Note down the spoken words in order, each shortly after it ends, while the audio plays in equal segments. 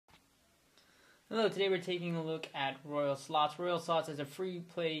Hello, today we're taking a look at Royal Slots. Royal Slots is a free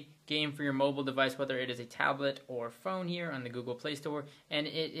play game for your mobile device, whether it is a tablet or phone here on the Google Play Store. And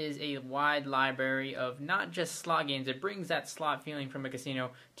it is a wide library of not just slot games. It brings that slot feeling from a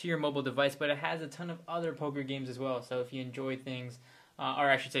casino to your mobile device, but it has a ton of other poker games as well. So if you enjoy things,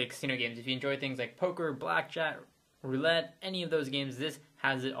 or I should say casino games, if you enjoy things like poker, blackjack, roulette, any of those games, this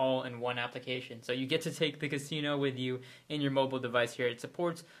has it all in one application. So you get to take the casino with you in your mobile device here. It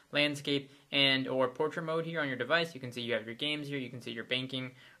supports landscape and or portrait mode here on your device. You can see you have your games here. You can see your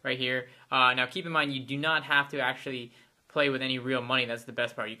banking right here. Now keep in mind, you do not have to actually play with any real money. That's the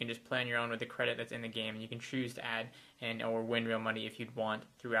best part. You can just play on your own with the credit that's in the game, and you can choose to add and or win real money if you'd want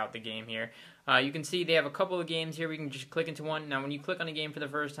throughout the game here. You can see they have a couple of games here. We can just click into one. Now when you click on a game for the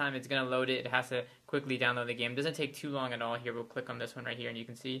first time, it's going to load it. It has to quickly download the game. It doesn't take too long at all here. We'll click on this one right here, and you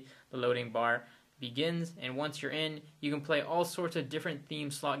can see the loading bar begins, and once you're in, you can play all sorts of different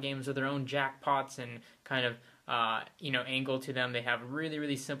themed slot games with their own jackpots and kind of angle to them. They have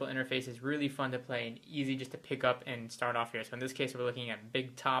really simple interfaces, really fun to play and easy just to pick up and start off here. So in this case, we're looking at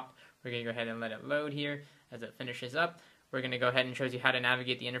Big Top. We're going to go ahead and let it load here as it finishes up. We're going to go ahead and show you how to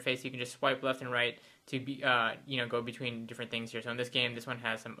navigate the interface. You can just swipe left and right to be, go between different things here. So in this game, this one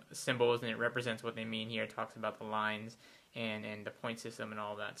has some symbols and it represents what they mean here. It talks about the lines and the point system and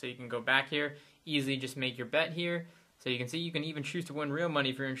all that. So you can go back here, easily just make your bet here. So you can see you can even choose to win real money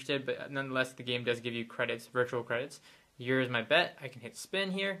if you're interested, but nonetheless the game does give you credits, virtual credits. Here is my bet. I can hit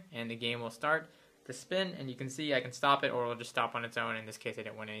spin here and the game will start to spin, and you can see I can stop it or it'll just stop on its own. In this case I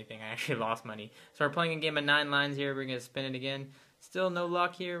didn't win anything, I actually lost money. So we're playing a game of 9 lines here. We're going to spin it again. Still no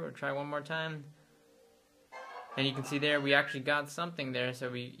luck here. We'll try one more time. And you can see there we actually got something there. So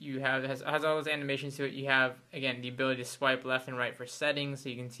it has all those animations to it. You have, again, the ability to swipe left and right for settings. So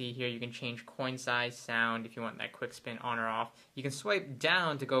you can see here you can change coin size, sound, if you want that quick spin on or off. You can swipe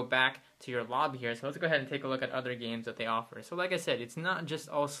down to go back to your lobby here. So let's go ahead and take a look at other games that they offer. So like I said, it's not just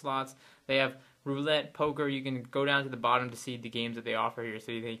all slots. They have roulette, poker. You can go down to the bottom to see the games that they offer here.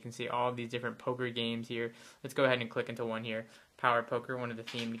 So you can see all of these different poker games here. Let's go ahead and click into one here. Power Poker, one of the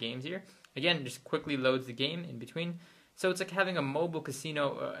themed games here. Again, just quickly loads the game in between. So it's like having a mobile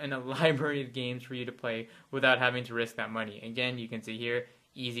casino and a library of games for you to play without having to risk that money. Again, you can see here,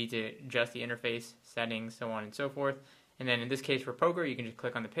 easy to adjust the interface, settings, so on and so forth. And then in this case for poker, you can just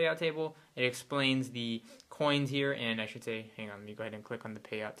click on the payout table. It explains the coins here, and I should say, hang on, let me go ahead and click on the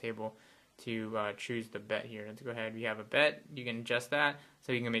payout table to choose the bet here. Let's go ahead. We have a bet. You can adjust that.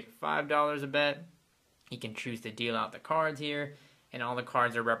 So you can make $5 a bet. You can choose to deal out the cards here, and all the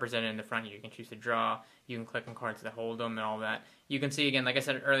cards are represented in the front here. You can choose to draw. You can click on cards to hold them and all that. You can see, again, like I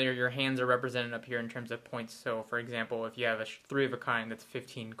said earlier, your hands are represented up here in terms of points. So, for example, if you have a 3 of a kind, that's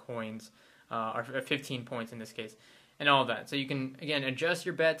 15 coins, or 15 points in this case, and all that. So you can, again, adjust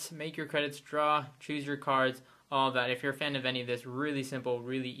your bets, make your credits, draw, choose your cards, all of that. If you're a fan of any of this, really simple,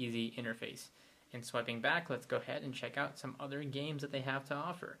 really easy interface. And swiping back, let's go ahead and check out some other games that they have to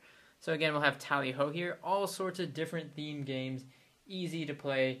offer. So again, we'll have Tally Ho here, all sorts of different themed games, easy to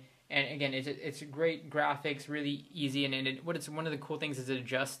play, and again, it's great graphics, really easy, and one of the cool things is it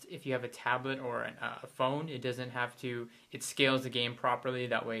adjusts if you have a tablet or a phone. It doesn't have to, it scales the game properly,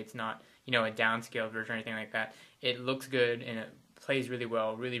 that way it's not, a downscaled version or anything like that. It looks good, and it plays really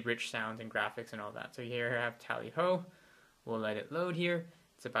well, really rich sounds and graphics and all that. So here I have Tally Ho. We'll let it load here.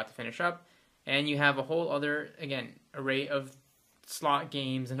 It's about to finish up, and you have a whole other, again, array of slot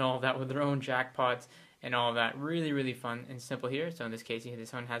games and all of that with their own jackpots and all of that. Really fun and simple here. So in this case,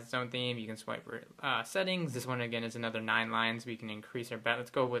 this one has its own theme. You can swipe for settings. This one again is another 9 lines. We can increase our bet.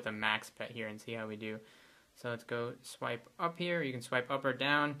 Let's go with a max bet here and see how we do. So let's go swipe up here. You can swipe up or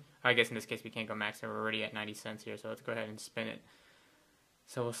down. I guess in this case we can't go max, so we're already at 90 cents here. So let's go ahead and spin it.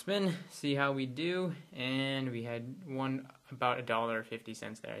 So we'll spin, see how we do, and we had won about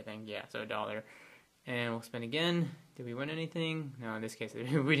 $1.50 there, I think. Yeah, so $1. And we'll spin again. Did we win anything? No, in this case, we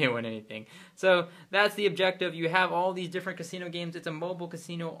didn't win anything. So that's the objective. You have all these different casino games. It's a mobile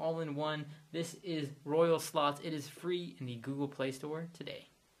casino all in one. This is Royal Slots. It is free in the Google Play Store today.